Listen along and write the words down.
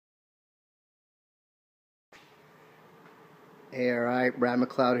Hey, all right, Brad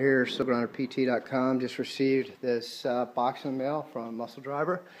McLeod here, SilverRunnerPT.com. Just received this box in the mail from Muscle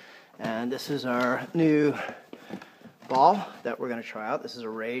Driver, and this is our new ball that we're going to try out. This is a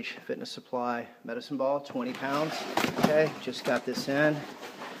Rage Fitness Supply medicine ball, 20 pounds. Okay, just got this in.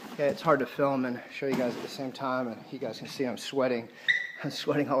 Okay, it's hard to film and show you guys at the same time, and you guys can see I'm sweating. I'm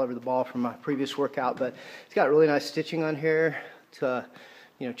sweating all over the ball from my previous workout, but it's got really nice stitching on here.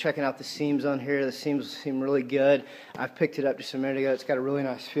 Checking out the seams on here. The seams seem really good. I've picked it up just a minute ago. It's got a really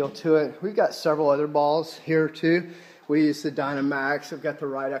nice feel to it. We've got several other balls here too. We use the Dynamax. I've got the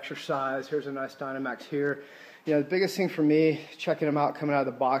right exercise. Here's a nice Dynamax here. The biggest thing for me checking them out coming out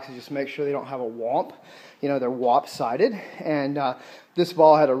of the box is just make sure they don't have a womp. They're WOP-sided, and this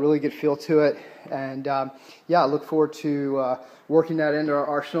ball had a really good feel to it. And I look forward to working that into our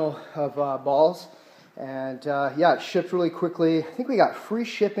arsenal of balls. And it shipped really quickly. I think we got free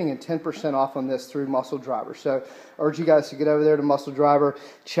shipping and 10% off on this through Muscle Driver. So I urge you guys to get over there to Muscle Driver.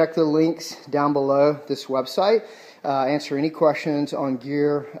 Check the links down below this website. Answer any questions on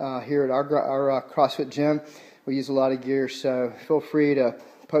gear here at our CrossFit gym. We use a lot of gear, so feel free to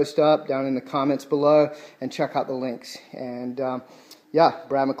post up down in the comments below and check out the links. And Brad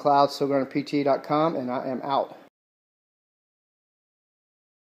McLeod, SilverRunnerPT.com, and I am out.